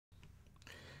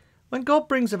When God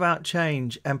brings about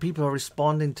change and people are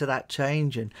responding to that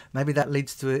change, and maybe that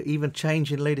leads to even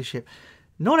change in leadership,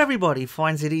 not everybody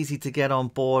finds it easy to get on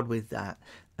board with that.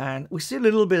 And we see a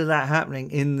little bit of that happening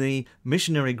in the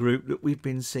missionary group that we've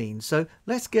been seeing. So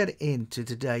let's get into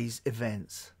today's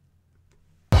events.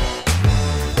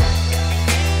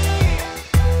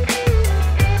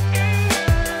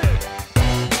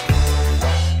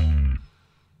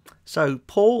 So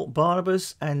Paul,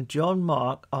 Barnabas and John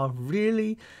Mark are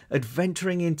really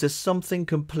adventuring into something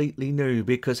completely new,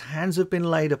 because hands have been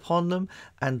laid upon them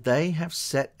and they have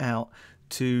set out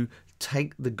to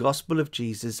take the gospel of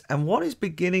Jesus. And what is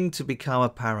beginning to become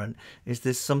apparent is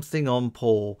there's something on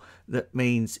Paul that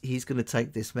means he's going to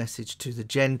take this message to the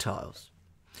Gentiles.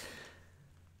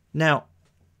 Now,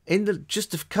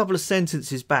 just a couple of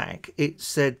sentences back, it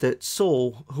said that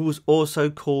Saul, who was also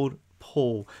called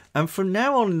Paul, and from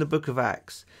now on in the book of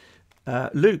Acts,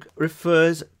 Luke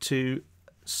refers to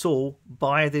Saul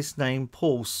by this name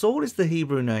Paul. Saul is the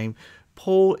Hebrew name,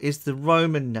 Paul is the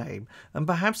Roman name, and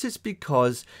perhaps it's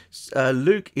because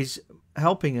Luke is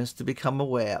helping us to become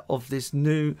aware of this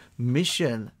new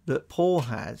mission that Paul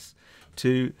has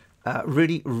to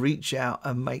really reach out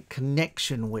and make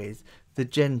connection with the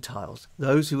Gentiles,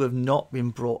 those who have not been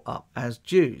brought up as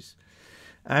Jews.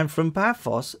 And from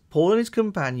Paphos, Paul and his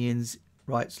companions,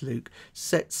 writes Luke,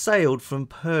 set sailed from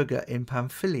Perga in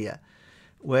Pamphylia,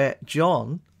 where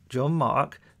John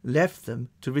Mark, left them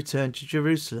to return to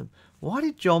Jerusalem. Why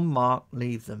did John Mark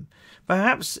leave them?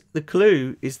 Perhaps the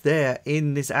clue is there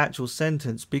in this actual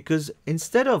sentence, because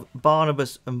instead of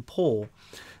Barnabas and Paul,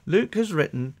 Luke has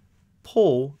written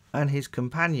Paul and his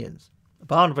companions.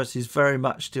 Barnabas is very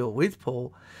much still with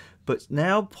Paul, but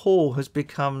now Paul has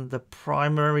become the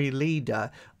primary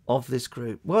leader of this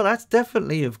group. Well, that's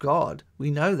definitely of God. We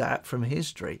know that from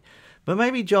history. But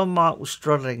maybe John Mark was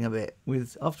struggling a bit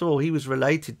with, after all, he was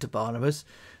related to Barnabas,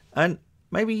 and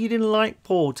maybe he didn't like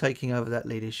Paul taking over that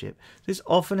leadership. This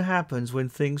often happens when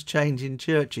things change in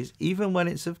churches. Even when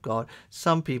it's of God,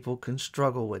 some people can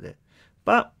struggle with it.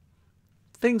 But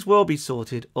things will be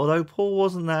sorted, although Paul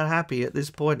wasn't that happy at this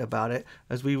point about it,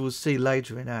 as we will see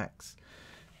later in Acts.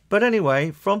 But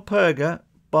anyway, from Perga,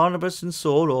 Barnabas and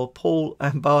Saul, or Paul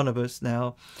and Barnabas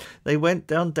now, they went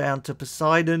down to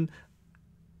Pisidian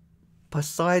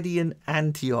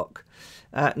Antioch.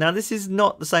 Now, this is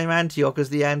not the same Antioch as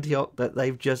the Antioch that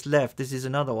they've just left. This is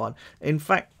another one. In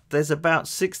fact, there's about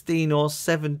 16 or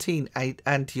 17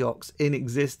 Antiochs in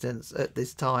existence at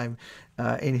this time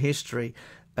in history.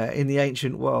 In the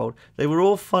ancient world. They were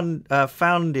all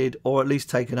founded, or at least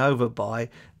taken over by,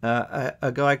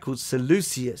 a guy called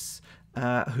Seleucus,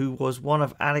 who was one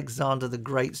of Alexander the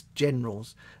Great's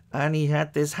generals. And he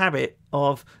had this habit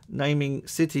of naming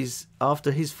cities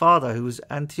after his father, who was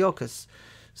Antiochus.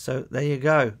 So there you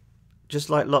go.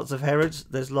 Just like lots of Herods,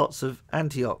 there's lots of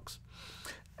Antiochs.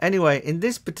 Anyway, in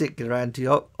this particular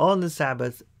Antioch, on the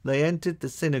Sabbath, they entered the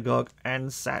synagogue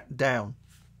and sat down.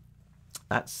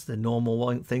 That's the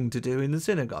normal thing to do in the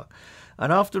synagogue.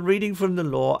 And after reading from the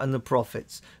law and the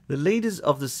prophets, the leaders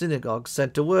of the synagogue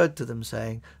sent a word to them,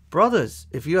 saying, "Brothers,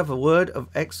 if you have a word of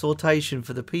exhortation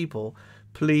for the people,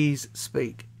 please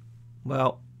speak."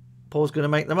 Well, Paul's going to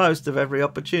make the most of every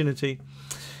opportunity.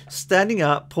 Standing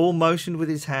up, Paul motioned with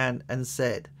his hand and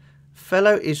said,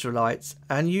 "Fellow Israelites,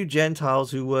 and you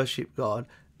Gentiles who worship God,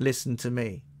 listen to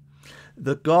me.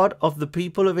 The God of the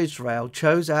people of Israel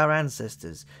chose our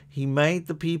ancestors. He made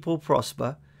the people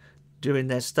prosper during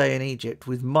their stay in Egypt.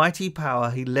 With mighty power,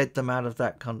 he led them out of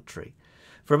that country.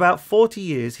 For about 40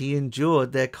 years, he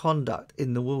endured their conduct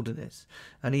in the wilderness,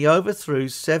 and he overthrew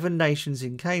 7 nations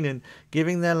in Canaan,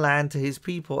 giving their land to his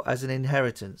people as an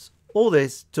inheritance. All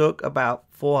this took about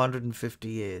 450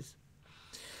 years.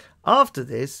 After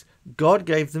this, God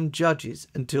gave them judges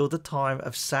until the time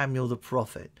of Samuel the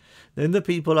prophet. Then the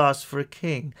people asked for a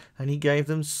king, and he gave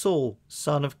them Saul,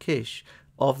 son of Kish,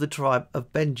 of the tribe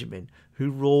of Benjamin,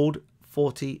 who ruled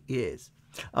 40 years.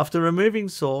 After removing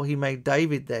Saul, he made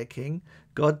David their king.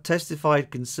 God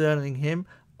testified concerning him,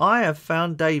 "I have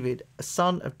found David, a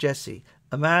son of Jesse,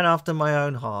 a man after my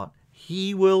own heart.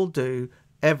 He will do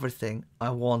everything I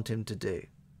want him to do."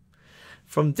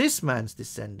 From this man's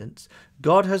descendants,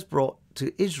 God has brought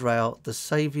to Israel the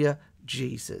Saviour,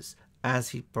 Jesus, as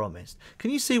he promised.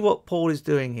 Can you see what Paul is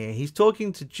doing here? He's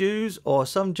talking to Jews or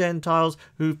some Gentiles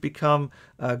who've become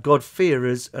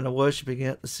God-fearers and are worshipping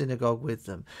at the synagogue with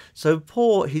them. So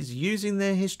Paul, he's using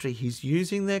their history, he's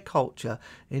using their culture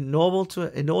in order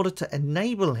to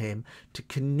enable him to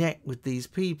connect with these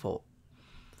people.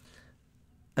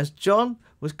 As John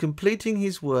was completing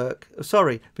his work,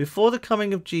 before the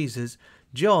coming of Jesus,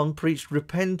 John preached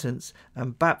repentance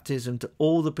and baptism to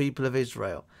all the people of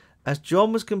Israel. As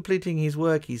John was completing his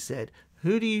work, he said,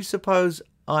 "Who do you suppose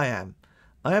I am?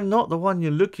 I am not the one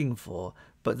you're looking for,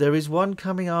 but there is one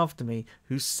coming after me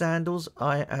whose sandals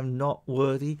I am not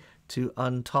worthy to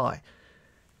untie."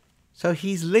 So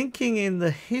he's linking in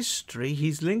the history,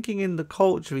 he's linking in the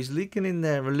culture, he's linking in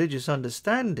their religious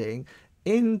understanding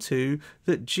into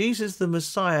that Jesus the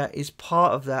Messiah is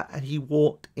part of that, and he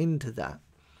walked into that.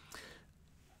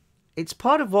 It's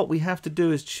part of what we have to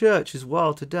do as church as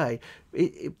well today.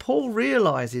 Paul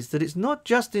realizes that it's not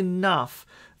just enough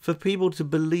for people to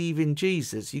believe in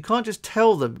Jesus. You can't just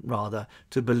tell them, rather,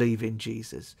 to believe in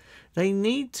Jesus. They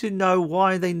need to know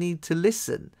why they need to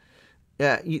listen.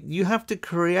 You have to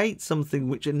create something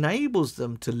which enables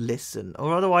them to listen,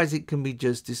 or otherwise it can be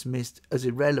just dismissed as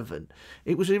irrelevant.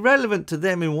 It was irrelevant to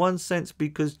them in one sense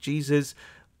because Jesus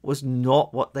was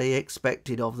not what they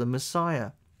expected of the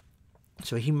Messiah.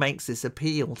 So he makes this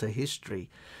appeal to history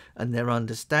and their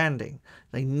understanding.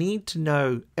 They need to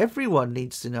know, everyone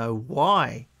needs to know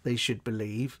why they should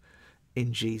believe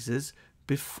in Jesus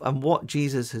and what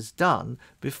Jesus has done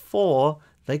before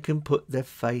they can put their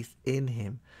faith in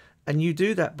him. And you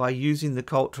do that by using the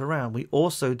culture around. We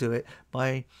also do it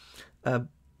by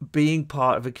being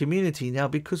part of a community. Now,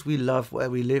 because we love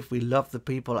where we live, we love the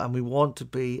people, and we want to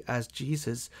be as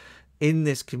Jesus in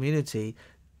this community.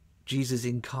 Jesus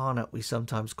incarnate, we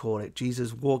sometimes call it.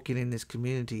 Jesus walking in this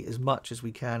community as much as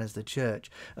we can as the church.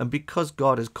 And because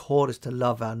God has called us to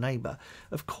love our neighbour,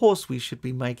 of course we should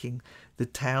be making the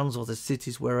towns or the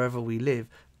cities wherever we live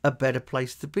a better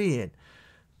place to be in.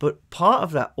 But part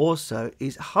of that also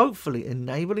is hopefully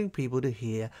enabling people to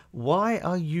hear, why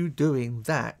are you doing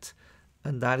that?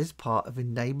 And that is part of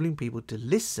enabling people to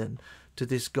listen to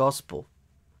this gospel.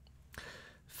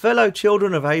 Fellow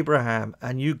children of Abraham,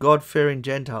 and you God-fearing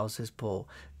Gentiles, says Paul,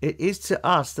 it is to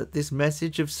us that this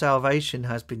message of salvation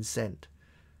has been sent.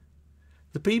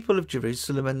 The people of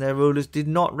Jerusalem and their rulers did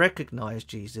not recognize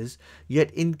Jesus,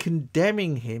 yet in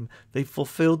condemning him they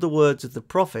fulfilled the words of the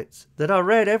prophets that are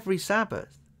read every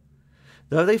Sabbath.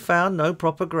 Though they found no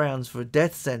proper grounds for a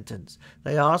death sentence,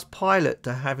 they asked Pilate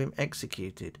to have him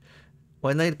executed.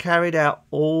 When they had carried out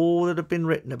all that had been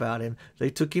written about him, they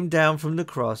took him down from the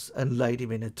cross and laid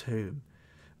him in a tomb.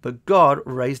 But God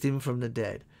raised him from the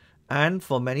dead, and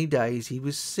for many days he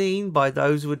was seen by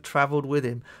those who had travelled with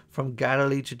him from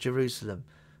Galilee to Jerusalem.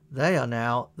 They are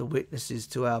now the witnesses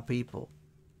to our people.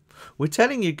 We're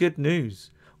telling you good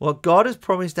news. What God has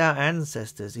promised our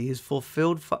ancestors, he has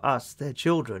fulfilled for us, their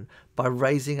children, by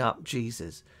raising up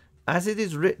Jesus. As it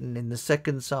is written in the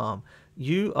 2nd Psalm,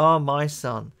 "You are my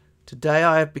son. Today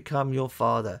I have become your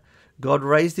father." God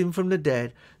raised him from the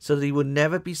dead so that he would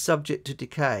never be subject to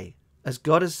decay. As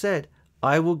God has said,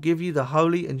 "I will give you the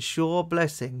holy and sure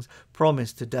blessings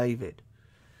promised to David."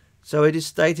 So it is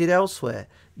stated elsewhere,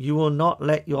 "You will not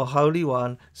let your Holy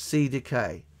One see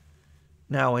decay."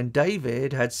 Now when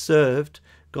David had served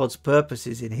God's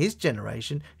purposes in his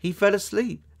generation, he fell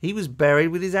asleep. He was buried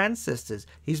with his ancestors.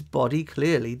 His body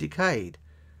clearly decayed.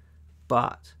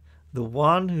 But the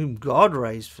one whom God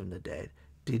raised from the dead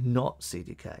did not see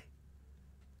decay.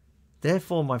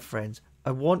 Therefore, my friends,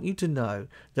 I want you to know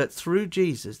that through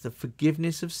Jesus, the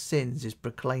forgiveness of sins is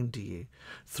proclaimed to you.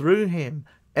 Through him,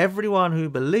 everyone who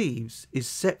believes is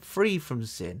set free from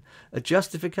sin, a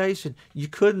justification you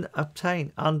couldn't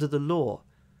obtain under the law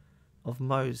of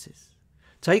Moses.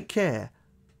 Take care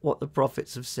what the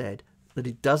prophets have said, that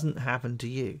it doesn't happen to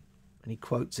you. And he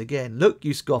quotes again, "Look,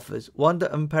 you scoffers, wonder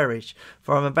and perish,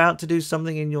 for I am about to do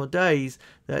something in your days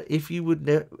that you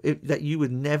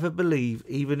would never believe,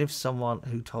 even if someone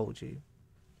who told you."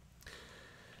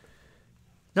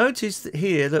 Notice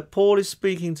here that Paul is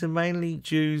speaking to mainly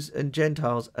Jews and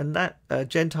Gentiles, and that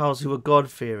Gentiles who are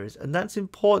God-fearers. And that's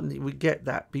important that we get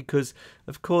that, because,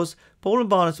 of course, Paul and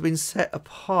Barnabas have been set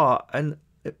apart, and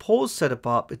Paul's set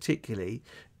apart particularly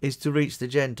is to reach the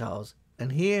Gentiles.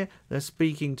 And here they're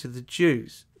speaking to the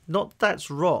Jews. Not that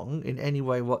that's wrong in any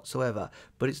way whatsoever,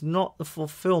 but it's not the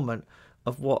fulfillment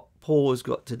of what Paul has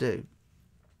got to do.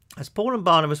 As Paul and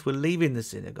Barnabas were leaving the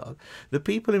synagogue, the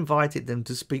people invited them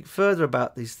to speak further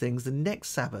about these things the next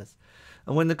Sabbath.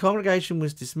 And when the congregation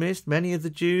was dismissed, many of the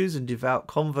Jews and devout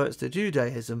converts to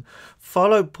Judaism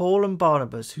followed Paul and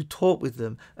Barnabas, who talked with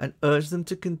them and urged them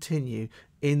to continue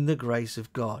in the grace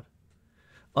of God.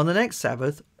 On the next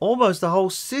Sabbath, almost the whole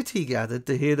city gathered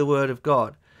to hear the word of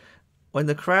God. When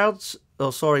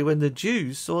the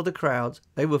Jews saw the crowds,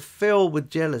 they were filled with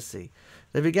jealousy.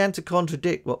 They began to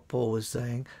contradict what Paul was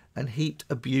saying and heaped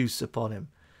abuse upon him.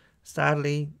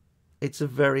 Sadly, it's a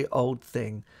very old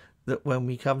thing that when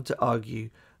we come to argue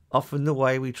Often the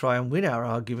way we try and win our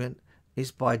argument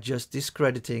is by just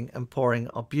discrediting and pouring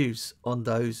abuse on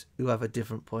those who have a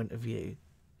different point of view.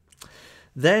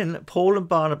 Then Paul and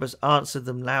Barnabas answered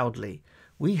them loudly,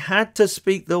 "We had to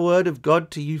speak the word of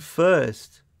God to you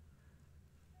first.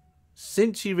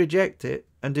 Since you reject it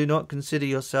and do not consider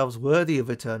yourselves worthy of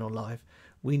eternal life,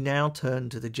 we now turn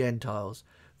to the Gentiles,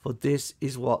 for this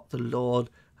is what the Lord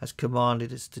has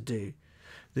commanded us to do."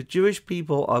 The Jewish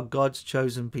people are God's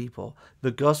chosen people.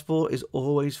 The gospel is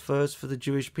always first for the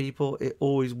Jewish people. It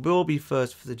always will be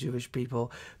first for the Jewish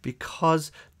people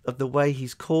because of the way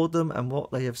he's called them and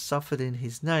what they have suffered in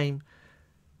his name.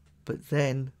 But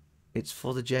then it's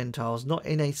for the Gentiles, not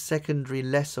in a secondary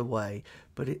lesser way,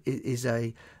 but it is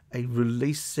a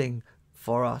releasing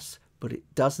for us. But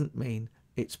it doesn't mean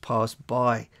it's passed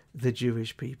by the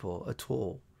Jewish people at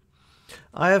all.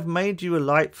 "I have made you a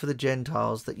light for the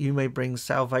Gentiles, that you may bring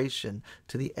salvation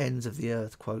to the ends of the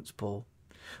earth," quotes Paul.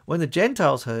 When the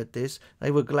Gentiles heard this, they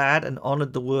were glad and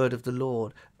honoured the word of the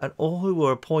Lord, and all who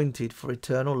were appointed for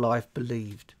eternal life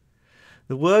believed.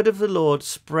 The word of the Lord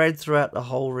spread throughout the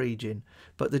whole region,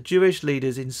 but the Jewish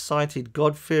leaders incited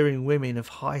God-fearing women of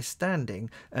high standing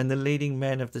and the leading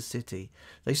men of the city.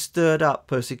 They stirred up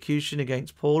persecution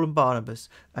against Paul and Barnabas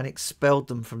and expelled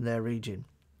them from their region.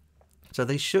 So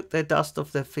they shook their dust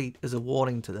off their feet as a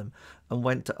warning to them and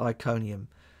went to Iconium.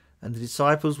 And the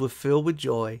disciples were filled with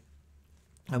joy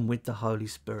and with the Holy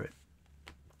Spirit.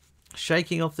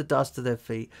 Shaking off the dust of their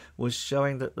feet was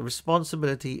showing that the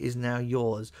responsibility is now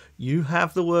yours. You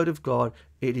have the word of God.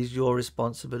 It is your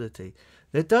responsibility.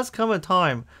 There does come a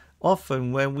time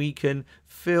often when we can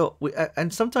feel,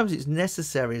 and sometimes it's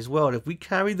necessary as well, if we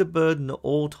carry the burden at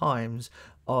all times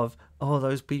of, oh,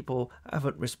 those people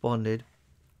haven't responded,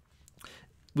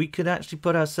 we could actually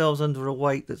put ourselves under a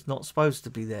weight that's not supposed to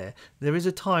be there. There is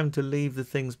a time to leave the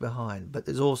things behind, but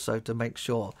there's also to make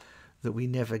sure that we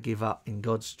never give up in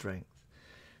God's strength.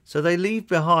 So they leave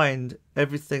behind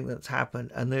everything that's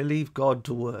happened and they leave God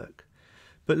to work.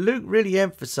 But Luke really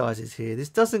emphasizes here, this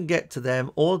doesn't get to them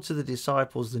or to the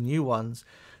disciples, the new ones.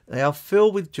 They are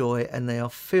filled with joy and they are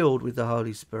filled with the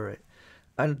Holy Spirit.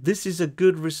 And this is a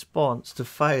good response to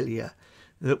failure,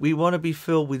 that we want to be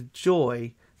filled with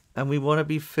joy and we want to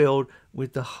be filled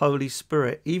with the Holy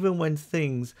Spirit, even when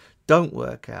things don't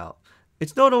work out.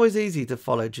 It's not always easy to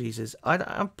follow Jesus.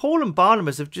 Paul and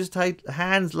Barnabas have just had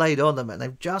hands laid on them and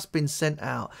they've just been sent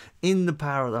out in the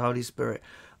power of the Holy Spirit.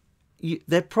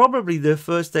 They're probably, their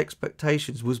first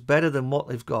expectations was better than what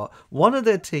they've got. One of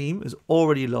their team has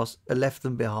already left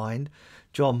them behind,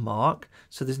 John Mark.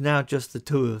 So there's now just the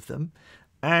two of them.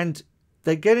 And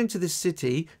they get into this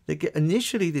city. They get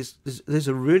initially there's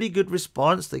a really good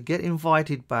response. They get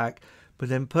invited back, but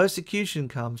then persecution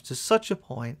comes to such a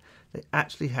point they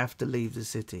actually have to leave the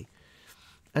city.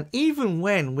 And even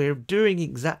when we're doing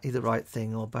exactly the right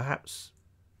thing, or perhaps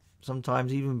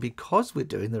sometimes even because we're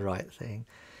doing the right thing,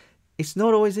 it's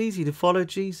not always easy to follow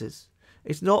Jesus.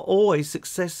 It's not always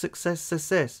success, success,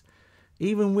 success.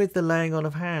 Even with the laying on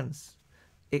of hands,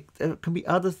 there can be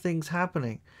other things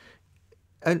happening.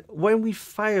 And when we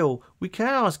fail, we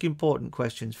can ask important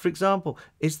questions. For example,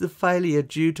 is the failure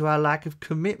due to our lack of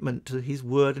commitment to his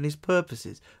word and his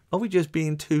purposes? Are we just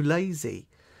being too lazy?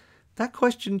 That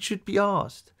question should be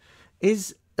asked.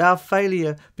 Is our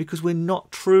failure because we're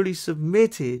not truly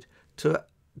submitted to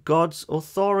God's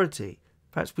authority?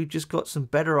 Perhaps we've just got some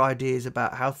better ideas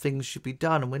about how things should be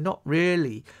done and we're not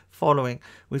really following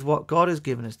with what God has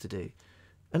given us to do.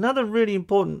 Another really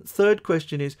important third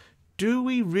question is, do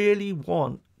we really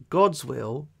want God's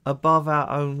will above our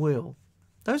own will?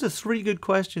 Those are three good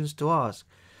questions to ask.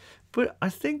 But I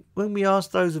think when we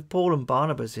ask those of Paul and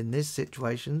Barnabas in this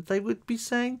situation, they would be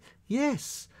saying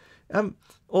yes,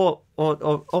 or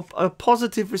a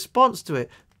positive response to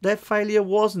it. Their failure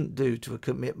wasn't due to a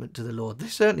commitment to the Lord. They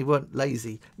certainly weren't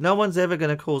lazy. No one's ever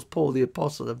going to cause Paul the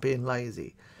apostle of being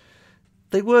lazy.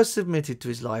 They were submitted to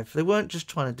his life. They weren't just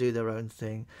trying to do their own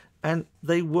thing. And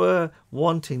they were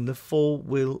wanting the full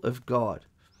will of God.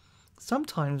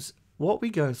 Sometimes what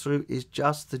we go through is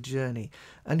just the journey.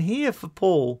 And here for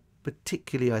Paul,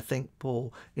 particularly I think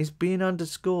Paul, is being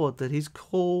underscored that his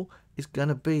call is going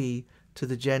to be to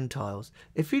the Gentiles.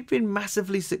 If he'd been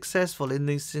massively successful in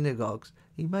these synagogues,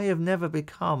 he may have never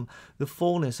become the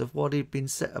fullness of what he'd been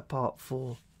set apart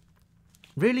for.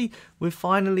 Really, we're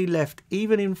finally left,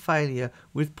 even in failure,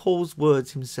 with Paul's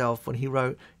words himself when he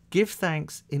wrote, "Give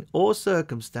thanks in all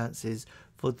circumstances,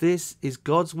 for this is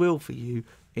God's will for you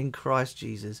in Christ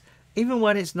Jesus." Even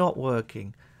when it's not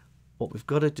working, what we've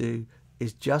got to do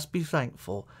is just be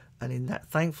thankful. And in that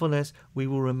thankfulness, we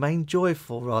will remain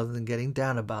joyful rather than getting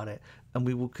down about it. And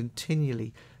we will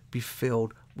continually be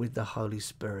filled with the Holy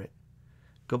Spirit.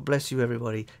 God bless you,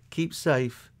 everybody. Keep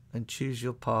safe and choose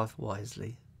your path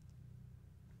wisely.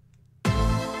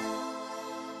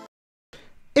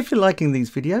 If you're liking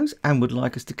these videos and would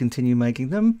like us to continue making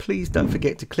them, please don't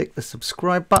forget to click the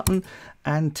subscribe button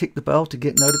and tick the bell to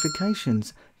get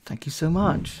notifications. Thank you so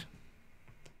much.